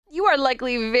are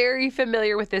likely very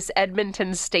familiar with this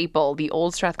Edmonton staple, the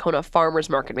Old Strathcona Farmers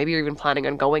Market. Maybe you're even planning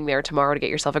on going there tomorrow to get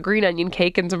yourself a green onion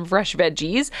cake and some fresh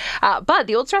veggies. But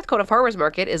the Old Strathcona Farmers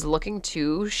Market is looking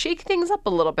to shake things up a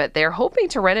little bit. They're hoping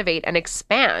to renovate and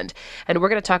expand. And we're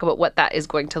going to talk about what that is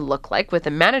going to look like with the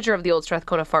manager of the Old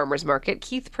Strathcona Farmers Market,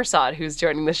 Keith Persaud, who's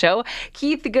joining the show.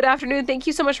 Keith, good afternoon. Thank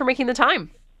you so much for making the time.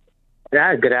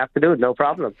 Yeah, good afternoon. No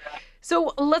problem.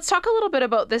 So let's talk a little bit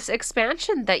about this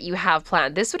expansion that you have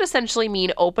planned. This would essentially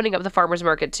mean opening up the farmers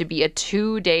market to be a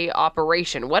 2-day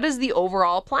operation. What is the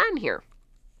overall plan here?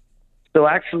 So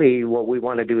actually, what we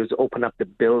want to do is open up the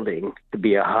building to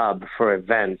be a hub for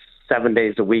events 7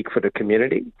 days a week for the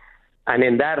community. And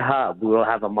in that hub, we'll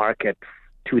have a market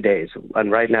 2 days.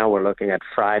 And right now we're looking at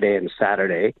Friday and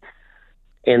Saturday.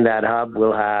 In that hub,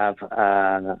 we'll have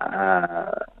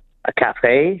a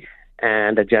cafe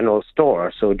and a general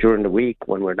store. So during the week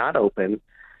when we're not open,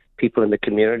 people in the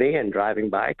community and driving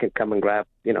by can come and grab,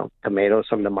 tomatoes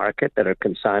from the market that are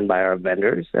consigned by our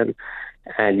vendors.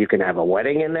 And you can have a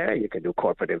wedding in there. You can do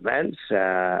corporate events.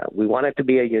 We want it to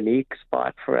be a unique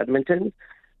spot for Edmonton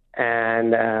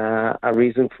and a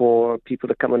reason for people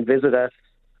to come and visit us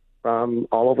from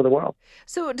all over the world.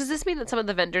 So does this mean that some of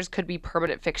the vendors could be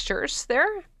permanent fixtures there?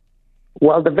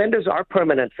 Well, the vendors are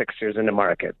permanent fixtures in the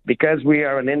market because we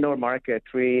are an indoor market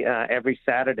every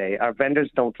Saturday. Our vendors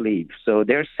don't leave, so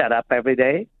they're set up every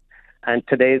day. And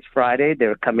today's Friday.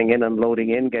 They're coming in and loading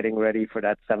in, getting ready for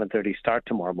that 7:30 start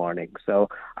tomorrow morning. So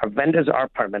our vendors are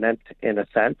permanent in a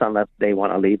sense, unless they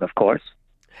want to leave, of course.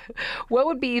 What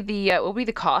would be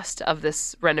the cost of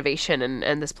this renovation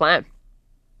and this plan?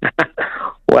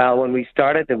 Well, when we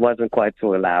started, it wasn't quite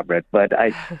so elaborate, but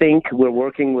I think we're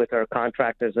working with our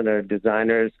contractors and our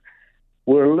designers.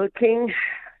 We're looking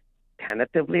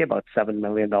tentatively about $7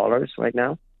 million right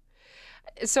now.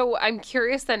 So I'm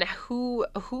curious then, who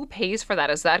pays for that?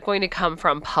 Is that going to come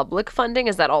from public funding?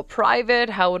 Is that all private?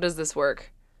 How does this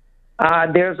work?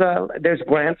 There's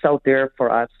grants out there for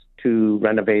us to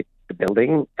renovate the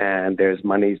building, and there's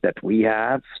monies that we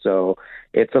have. So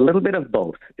it's a little bit of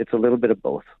both.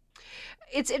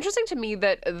 It's interesting to me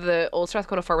that the Old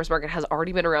Strathcona Farmers Market has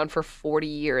already been around for 40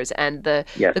 years, and the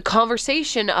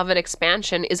conversation of an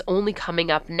expansion is only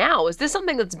coming up now. Is this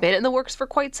something that's been in the works for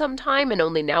quite some time, and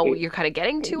only now you're kind of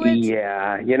getting to it?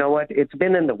 Yeah, you know what? It's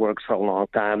been in the works for a long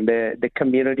time. The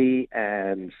community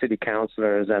and city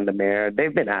councilors and the mayor,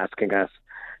 they've been asking us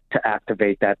to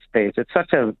activate that space. It's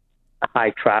such a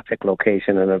high traffic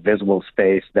location and a visible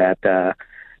space that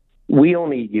we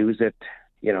only use it,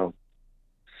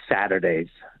 Saturdays.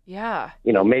 Yeah.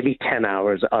 Maybe 10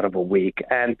 hours out of a week.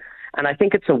 And I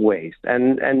think it's a waste.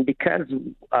 And because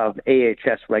of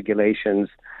AHS regulations,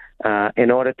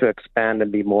 in order to expand and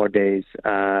be more days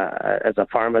as a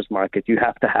farmer's market, you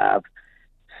have to have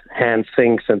hand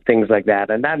sinks and things like that.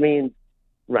 And that means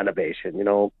renovation,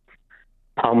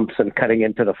 pumps and cutting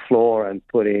into the floor and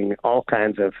putting all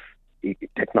kinds of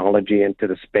technology into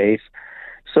the space.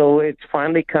 So it's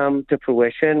finally come to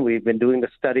fruition. We've been doing the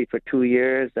study for 2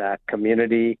 years,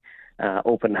 community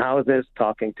open houses,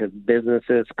 talking to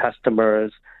businesses,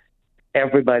 customers,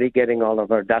 everybody getting all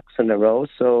of our ducks in a row.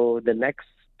 So the next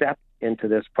step into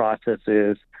this process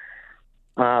is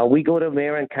we go to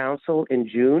mayor and council in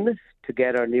June to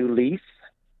get our new lease.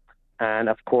 And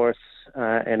of course,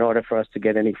 in order for us to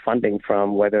get any funding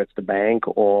from whether it's the bank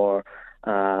or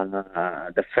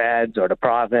the feds or the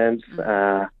province,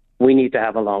 we need to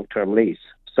have a long-term lease.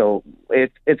 So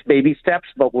it's baby steps,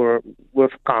 but we're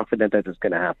confident that it's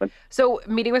going to happen. So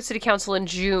meeting with City Council in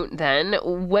June then,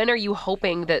 when are you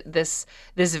hoping that this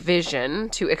vision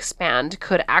to expand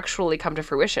could actually come to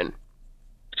fruition?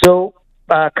 So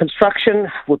construction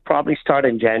would probably start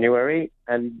in January,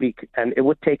 and it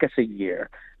would take us a year.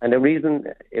 And the reason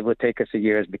it would take us a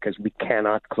year is because we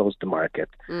cannot close the market.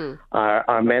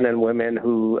 Our men and women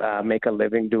who make a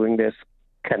living doing this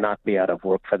cannot be out of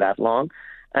work for that long.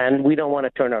 And we don't want to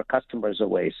turn our customers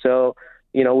away. So,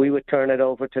 we would turn it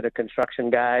over to the construction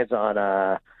guys on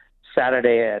a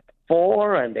Saturday at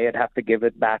 4, and they'd have to give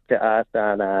it back to us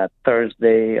on a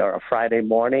Thursday or a Friday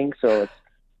morning. So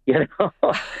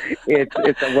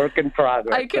it's a work in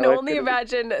progress. I can only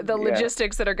imagine the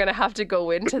logistics that are going to have to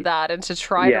go into that and to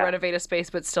try to renovate a space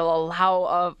but still allow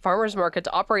a farmer's market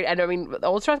to operate. And I mean, the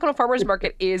Old Strathcona Farmers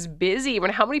Market is busy. I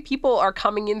mean, how many people are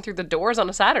coming in through the doors on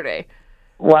a Saturday?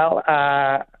 Well,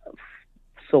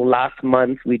 so last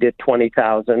month we did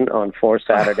 20,000 on 4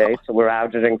 Saturdays. So we're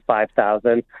averaging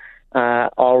 5,000.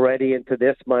 Already into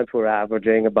this month, we're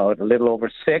averaging about a little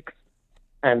over 6.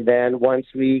 And then once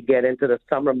we get into the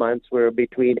summer months, we're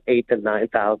between 8,000 and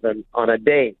 9,000 on a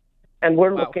day. And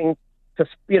we're looking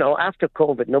after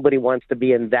COVID, nobody wants to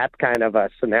be in that kind of a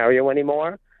scenario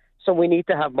anymore. So we need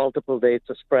to have multiple days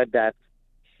to spread that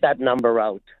number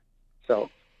out. So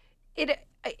It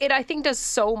it I think does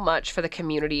so much for the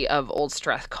community of Old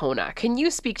Strathcona. Can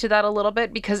you speak to that a little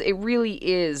bit? Because it really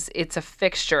it's a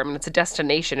fixture. I mean, it's a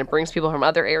destination. It brings people from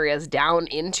other areas down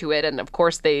into it. And of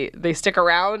course they stick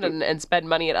around and spend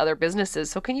money at other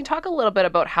businesses. So can you talk a little bit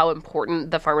about how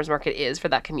important the farmers market is for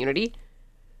that community?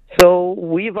 so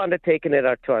we've undertaken it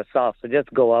to ourselves. So just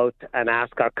go out and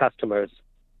ask our customers,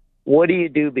 what do you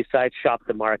do besides shop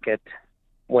the market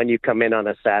when you come in on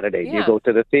a Saturday? You Yeah. go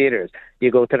to the theaters,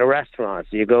 you go to the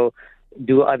restaurants, you go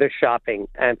do other shopping.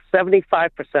 And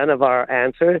 75% of our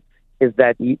answer is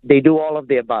that they do all of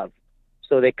the above.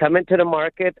 So they come into the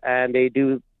market and they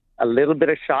do a little bit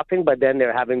of shopping, but then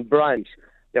they're having brunch,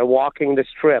 they're walking the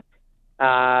strip.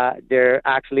 They're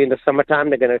actually in the summertime,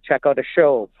 they're going to check out a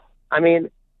show. I mean,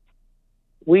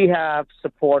 we have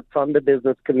support from the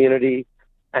business community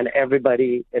and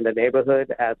everybody in the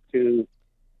neighborhood as to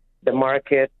the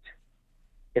market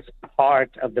is part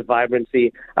of the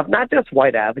vibrancy of not just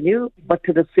White Avenue, but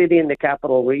to the city and the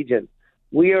capital region.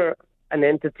 We are an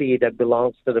entity that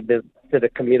belongs to the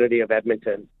community of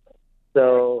Edmonton.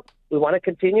 So we want to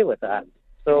continue with that.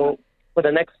 So for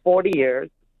the next 40 years,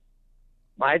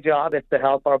 my job is to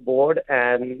help our board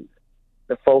and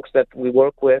the folks that we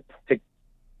work with to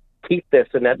keep this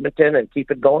in Edmonton and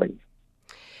keep it going.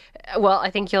 Well, I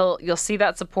think you'll see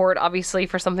that support obviously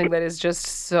for something that is just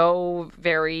so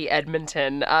very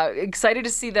Edmonton. Excited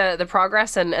to see the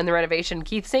progress and the renovation.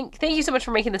 Keith, thank you so much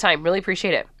for making the time. Really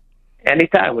appreciate it.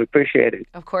 Anytime, we appreciate it.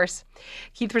 Of course.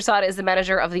 Keith Persaud is the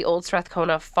manager of the Old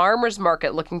Strathcona Farmers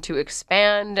Market, looking to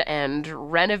expand and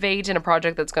renovate in a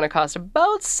project that's going to cost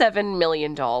about $7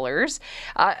 million.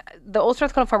 The Old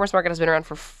Strathcona Farmers Market has been around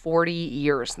for 40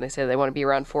 years, and they say they want to be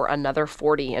around for another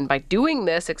 40. And by doing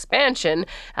this expansion,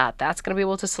 that's going to be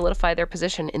able to solidify their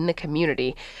position in the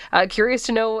community. Curious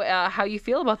to know how you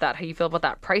feel about that, how you feel about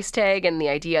that price tag and the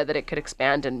idea that it could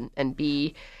expand and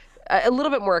be a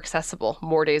little bit more accessible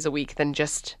more days a week than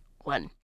just one.